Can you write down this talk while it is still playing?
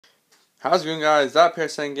How's it going, guys? That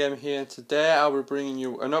PlayStation Game here, and today I'll be bringing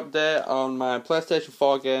you an update on my PlayStation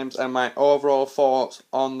 4 games and my overall thoughts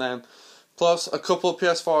on them, plus a couple of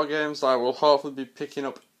PS4 games that I will hopefully be picking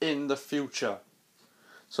up in the future.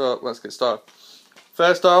 So let's get started.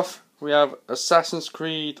 First off, we have Assassin's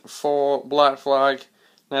Creed 4 Black Flag.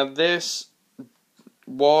 Now this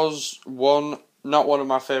was not one of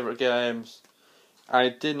my favourite games. I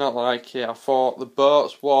did not like it. I thought the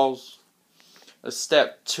boats was a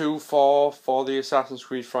step too far for the Assassin's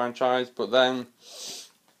Creed franchise, but then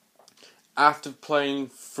after playing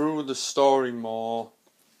through the story more,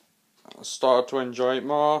 I started to enjoy it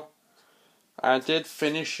more. I did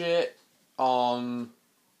finish it on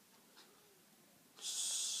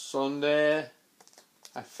Sunday,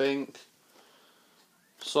 I think,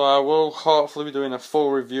 so I will hopefully be doing a full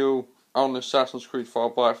review on Assassin's Creed 4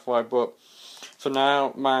 Black Flag, but for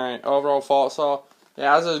now my overall thoughts are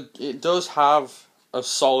it does have a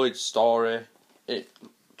solid story. It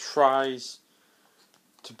tries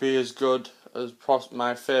to be as good as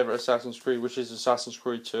my favourite Assassin's Creed, which is Assassin's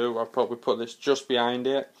Creed 2. I'll probably put this just behind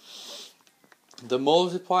it. The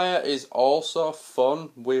multiplayer is also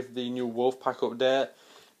fun with the new Wolfpack update.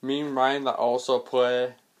 Me and Ryan that also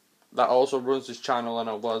runs this channel and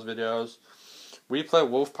uploads videos. We play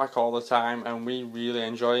Wolfpack all the time and we really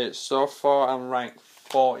enjoy it. So far I'm ranked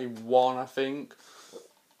 41, I think,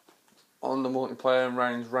 on the multiplayer, and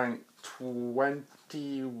Ryan's ranked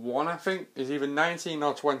 21, I think. Is either 19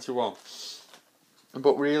 or 21.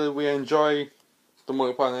 But really, we enjoy the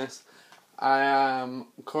multiplayer in this. I am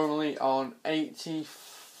currently on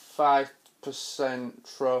 85%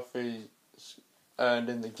 trophies earned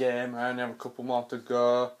in the game. I only have a couple more to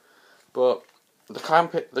go. But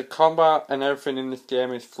the combat and everything in this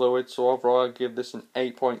game is fluid, so overall I give this an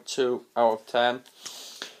 8.2 out of 10.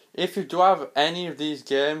 If you do have any of these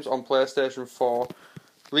games on PlayStation 4,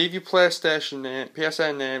 leave your PlayStation name,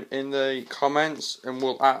 PSN name in the comments, and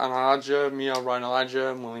we'll add you, me or Ryan will add you,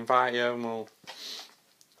 and we'll invite you, and we'll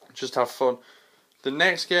just have fun. The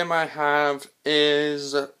next game I have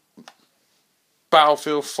is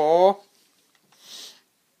Battlefield 4.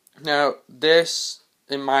 Now, this,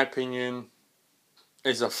 in my opinion,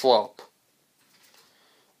 is a flop.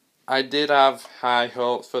 I did have high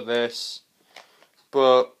hopes for this,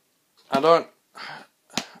 but I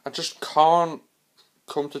just can't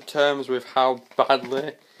come to terms with how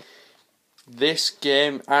badly this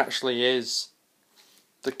game actually is.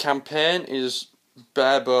 The campaign is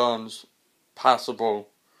bare bones passable.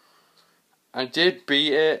 I did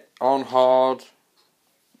beat it on hard,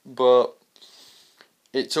 but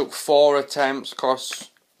it took 4 attempts because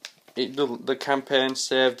the campaign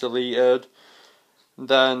saved deleted.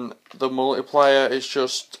 Then the multiplayer is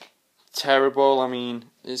just terrible. I mean,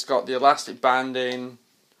 it's got the elastic banding.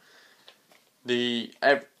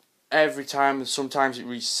 Every time, sometimes it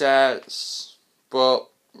resets. But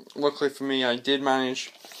luckily for me, I did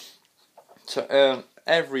manage to earn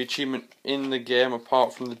every achievement in the game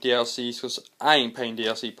apart from the DLCs, because I ain't paying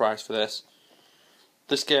DLC price for this.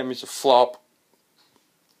 This game is a flop.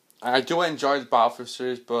 I do enjoy the Battlefield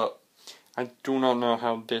series, but I do not know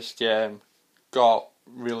how this game got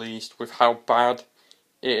released with how bad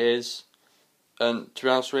it is. And to be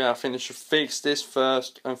honest with you, I think they should fix this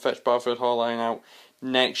first and fetch Battlefield Hardline out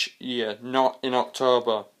next year, not in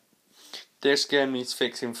October. This game needs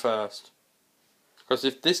fixing first. Because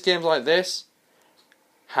if this game's like this,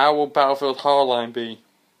 how will Battlefield Hardline be?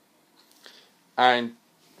 I'm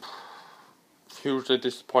hugely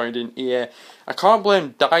disappointed in EA. I can't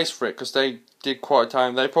blame DICE for it, because they did quite a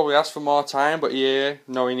time. They probably asked for more time, but EA,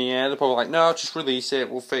 knowing EA, they're probably like, no, just release it,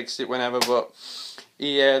 we'll fix it whenever. But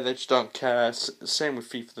EA, they just don't care. Same with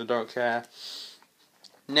FIFA, they don't care.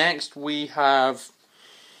 Next, we have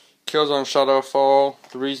Killzone Shadowfall.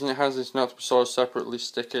 The reason it has this not to be sold separately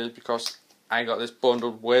sticker is because I got this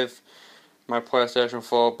bundled with my PlayStation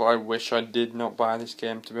 4, but I wish I did not buy this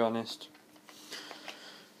game, to be honest.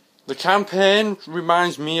 The campaign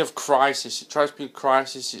reminds me of Crysis. It tries to be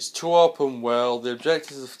Crysis. It's too open world. The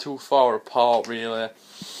objectives are too far apart, really.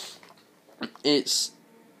 It's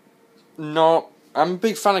not. I'm a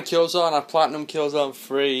big fan of Killzone. I platinum Killzone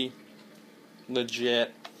 3.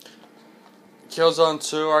 Legit. Killzone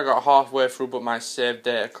 2 I got halfway through, but my save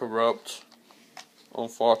data corrupt,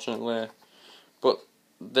 unfortunately. But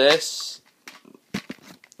this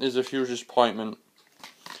is a huge disappointment.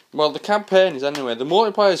 Well, the campaign is anyway. The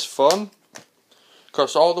multiplayer is fun,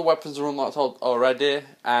 because all the weapons are unlocked already,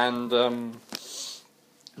 and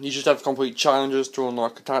you just have to complete challenges to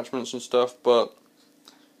unlock attachments and stuff. But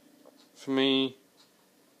for me,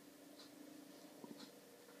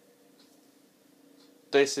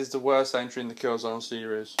 this is the worst entry in the Killzone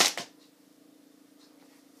series.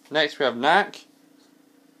 Next we have Knack,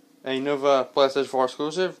 another PlayStation 4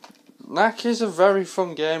 exclusive. Knack is a very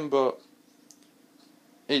fun game, but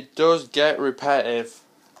it does get repetitive.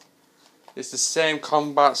 It's the same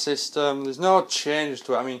combat system. There's no changes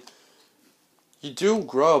to it. I mean, you do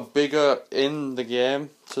grow bigger in the game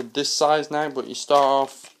to this size now, but you start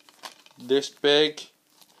off this big,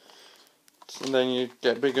 and then you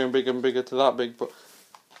get bigger and bigger and bigger to that big. But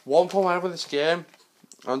one problem I have with this game,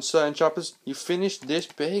 on certain chapters, you finish this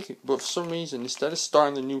big, but for some reason, instead of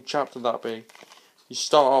starting the new chapter that big, you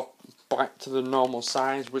start off back to the normal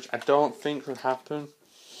size, which I don't think would happen.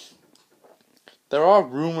 There are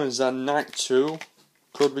rumours that Knack 2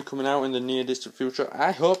 could be coming out in the near distant future.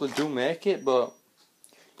 I hope they do make it, but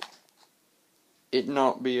it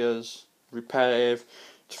not be as repetitive.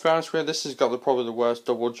 To be honest with you, this has got probably the worst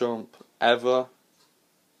double jump ever.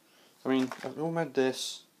 I mean, who made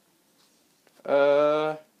this?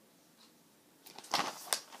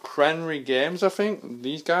 Crenry Games, I think.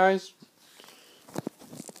 These guys.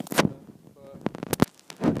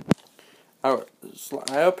 I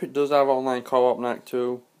hope it does have online co-op Knack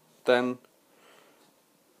 2. Then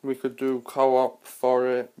we could do co-op for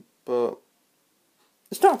it, but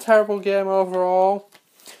it's not a terrible game overall.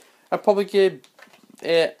 I'd probably give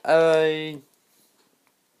it a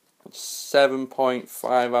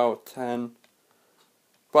 7.5 out of 10.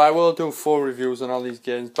 But I will do full reviews on all these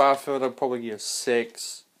games. Battlefield I'd probably give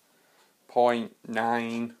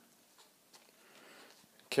 6.9.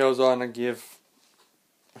 Killzone I'd give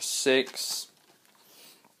a 6.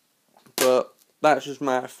 But that's just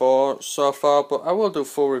my thoughts so far. But I will do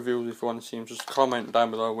full reviews if you want to see them. Just comment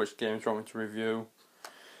down below which games you want me to review.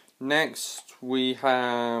 Next we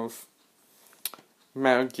have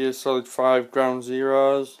Metal Gear Solid 5 Ground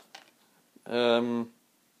Zeroes. For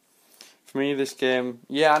me, this game,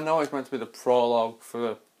 yeah, I know it's meant to be the prologue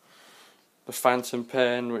for the Phantom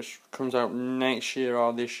Pain, which comes out next year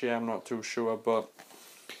or this year, I'm not too sure, but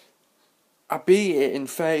I beat it in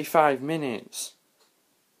 35 minutes.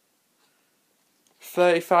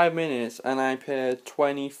 35 minutes, and I paid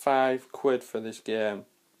 25 quid for this game.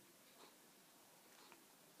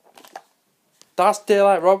 That's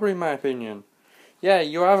daylight robbery in my opinion. Yeah,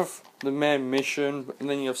 you have the main mission, and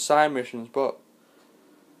then you have side missions, but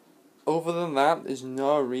other than that, there's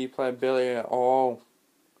no replayability at all.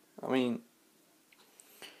 I mean,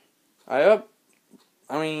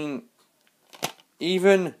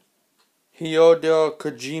 even Hideo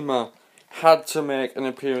Kojima had to make an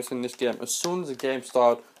appearance in this game. As soon as the game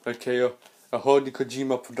started, okay, a Hideo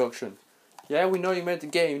Kojima production. Yeah, we know you made the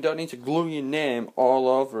game, you don't need to glue your name all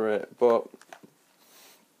over it, but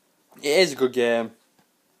it is a good game.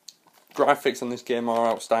 Graphics on this game are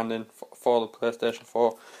outstanding for the PlayStation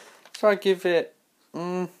 4. So I give it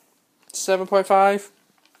 7.5.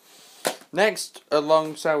 Next,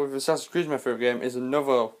 alongside with Assassin's Creed, my favourite game, is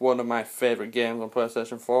another one of my favourite games on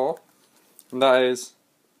PlayStation 4. And that is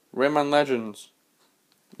Rayman Legends.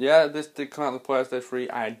 Yeah, this did come out on the PlayStation 3.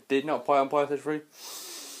 I did not play on PlayStation 3.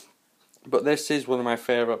 But this is one of my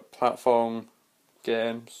favourite platform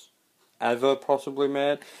games ever possibly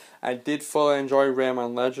made. I did fully enjoy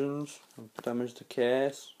Rayman Legends. I've damaged the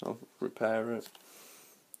case. I'll repair it.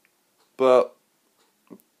 But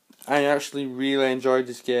I actually really enjoyed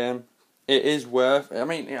this game. It is worth. I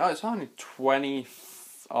mean, it's only 25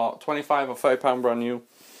 or £30 brand new,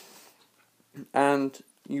 and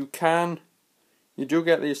you do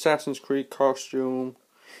get the Assassin's Creed costume.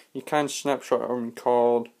 You can snapshot or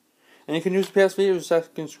record, and you can use the PS Vita as a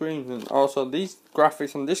second screen. And also, these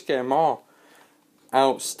graphics on this game are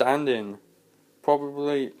outstanding.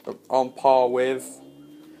 Probably on par with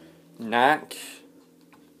Knack.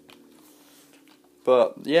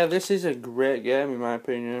 But yeah, this is a great game in my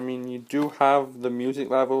opinion. I mean, you do have the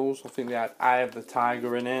music levels. I think they had Eye of the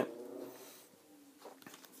Tiger in it.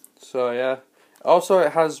 So yeah. Also,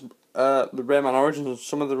 it has the Rayman Origins,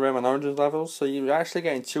 some of the Rayman Origins levels. So you're actually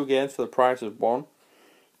getting 2 games for the price of 1.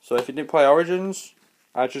 So if you didn't play Origins,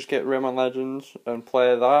 I'd just get Rayman Legends and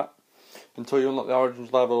play that until you unlock the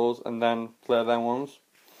Origins levels and then play them ones.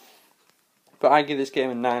 But I give this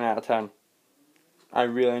game a 9 out of 10. I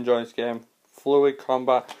really enjoy this game. Fluid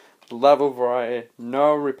combat, level variety,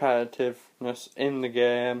 no repetitiveness in the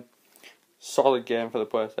game. Solid game for the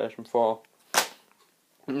PlayStation 4.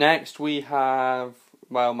 Next we have,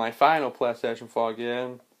 well, my final PlayStation 4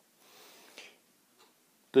 game.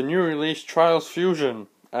 The new release Trials Fusion.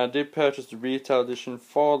 I did purchase the retail edition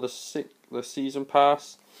for the season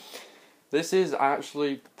pass. This is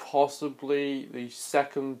actually possibly the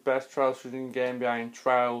second best Trials Fusion game behind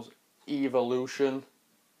Trials Evolution.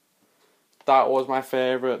 That was my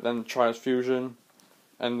favourite, then Trials Fusion,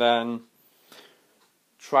 and then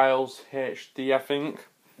Trials HD, I think.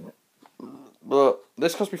 But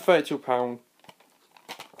this cost me £32.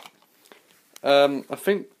 I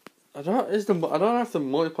think I don't know if the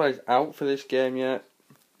multiplayer is out for this game yet.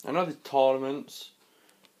 I know there's tournaments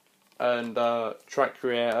and track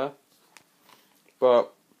creator,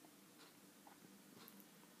 but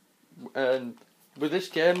with this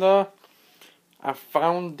game though, I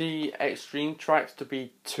found the extreme tracks to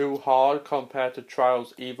be too hard compared to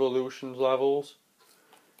Trials Evolutions levels.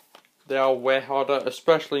 They are way harder,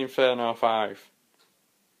 especially Inferno 5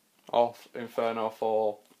 or Inferno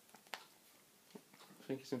 4. I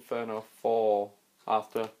think it's Inferno 4. I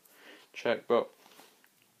have to check, but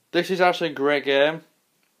this is actually a great game.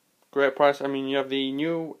 Great price. I mean, you have the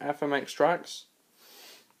new FMX tracks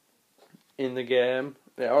in the game.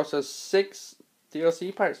 There also has 6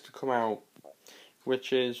 DLC packs to come out,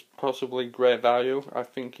 which is possibly great value. I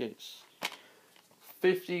think it's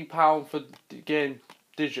 £50 for the game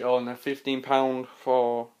digital and then £15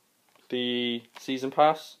 for the season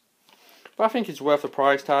pass. But I think it's worth the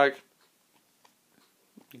price tag.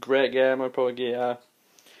 Great game. I'd probably get a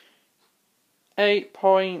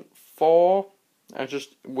 8.4. I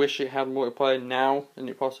just wish it had multiplayer now, and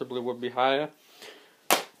it possibly would be higher.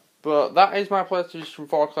 But that is my PlayStation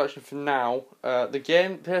 4 collection for now. The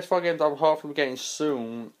PS4 games I'm hopefully getting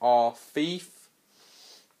soon are Thief,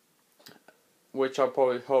 which I'll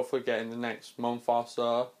probably hopefully get in the next month or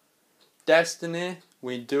so. Destiny,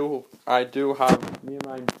 me and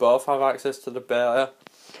mine both have access to the beta.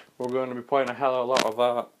 We're going to be playing a hell of a lot of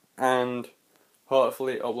that, and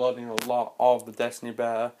hopefully uploading a lot of the Destiny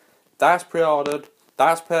beta. That's pre-ordered,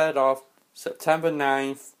 that's paid off, September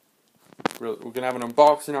 9th. We're going to have an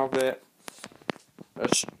unboxing of it, a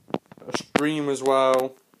stream as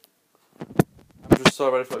well. I'm just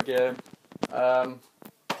so ready for the game.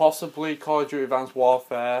 Possibly Call of Duty Advanced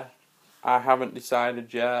Warfare. I haven't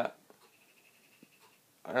decided yet.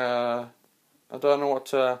 I don't know what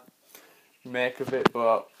to make of it,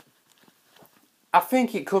 but I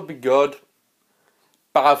think it could be good.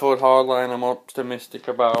 Battlefield Hardline I'm optimistic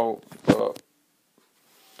about, but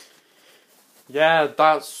yeah,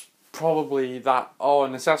 that's probably that. Oh,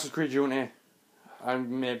 and Assassin's Creed Unity, I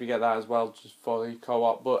maybe get that as well, just for the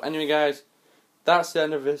co-op. But anyway guys, that's the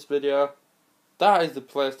end of this video. That is the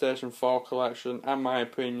PlayStation 4 collection and my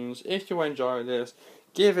opinions. If you enjoyed this,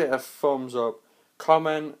 give it a thumbs up,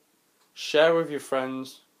 comment, share with your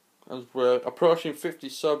friends, as we're approaching 50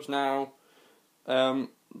 subs now.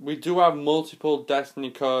 We do have multiple Destiny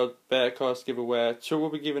beta codes to give away. 2 will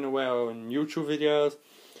be given away on YouTube videos,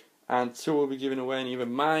 and 2 will be given away in either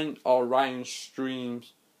mine or Ryan's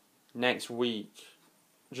streams next week,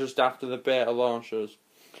 just after the beta launches.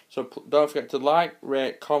 So don't forget to like,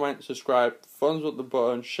 rate, comment, subscribe, thumbs up the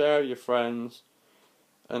button, share with your friends,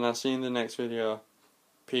 and I'll see you in the next video.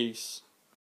 Peace.